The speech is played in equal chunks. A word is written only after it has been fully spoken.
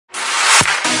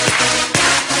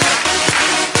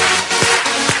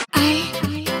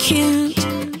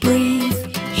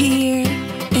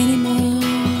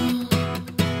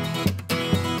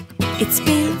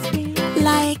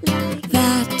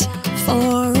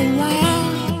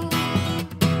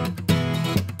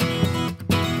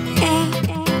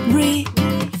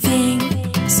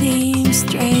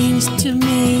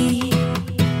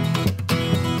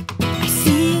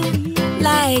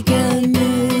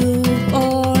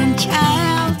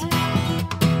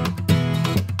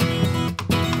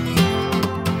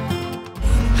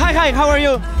Mike, how are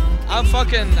you?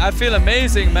 I feel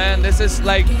amazing, man. This is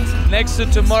like next to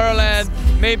Tomorrowland,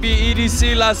 maybe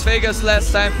EDC Las Vegas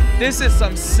last time. This is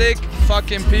some sick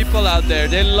fucking people out there.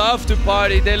 They love to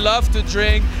party, they love to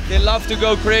drink, they love to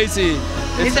go crazy.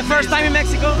 It's the first time in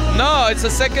Mexico? No, it's the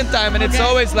second time, and it's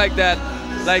always like that.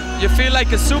 Like, you feel like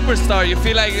a superstar, you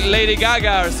feel like Lady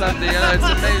Gaga or something, you know, it's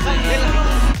amazing.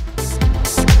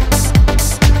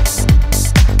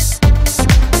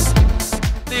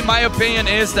 My opinion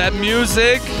is that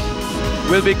music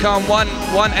will become one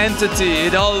entity.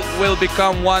 It all will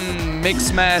become one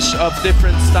mix mash of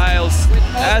different styles,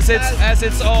 as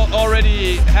it's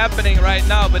already happening right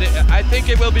now. But I think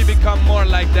it will become more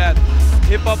like that.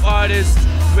 Hip hop artists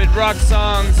with rock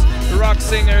songs, rock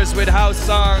singers with house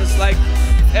songs, like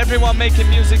everyone making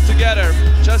music together,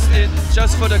 just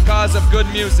for the cause of good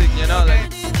music, you know. Like,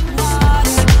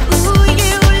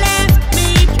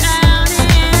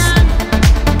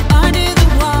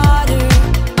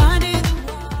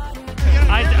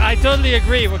 I totally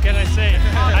agree, what can I say?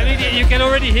 I mean, you can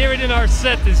already hear it in our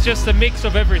set, it's just a mix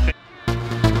of everything.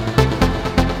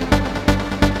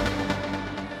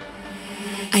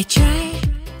 I try.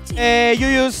 You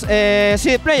use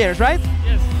CD players, right?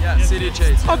 Yes. yeah, yes. CD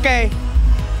Chase. Okay,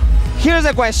 here's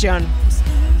the question.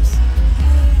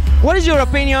 What is your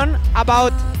opinion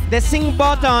about the sync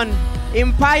button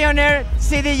in Pioneer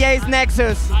CDJ's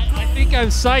Nexus? I think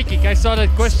I'm psychic, I saw that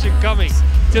question coming.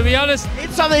 To be honest,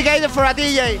 It's obligated for a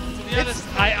DJ. to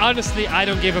be honest, I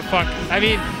don't give a fuck. I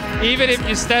mean, even if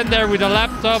you stand there with a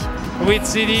laptop, with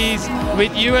CDs,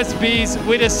 with USBs,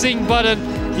 with a sync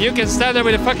button, you can stand there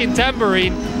with a fucking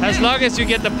tambourine. As long as you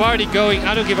get the party going,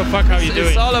 I don't give a fuck how you do it.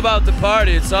 It's all about the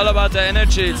party, it's all about the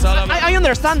energy, it's all about... I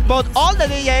understand, but all the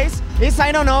DJs,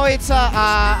 I don't know, it's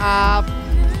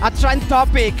a trend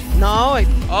topic. No,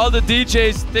 All the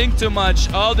DJs think too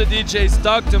much, all the DJs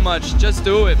talk too much. Just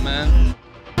do it, man.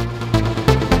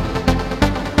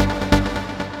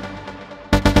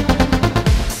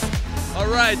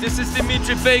 Alright, this is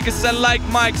DImitri Vegas and Like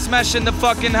Mike smashing the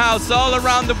fucking house all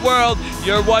around the world.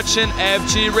 You're watching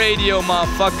FG Radio,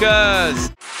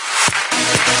 motherfuckers.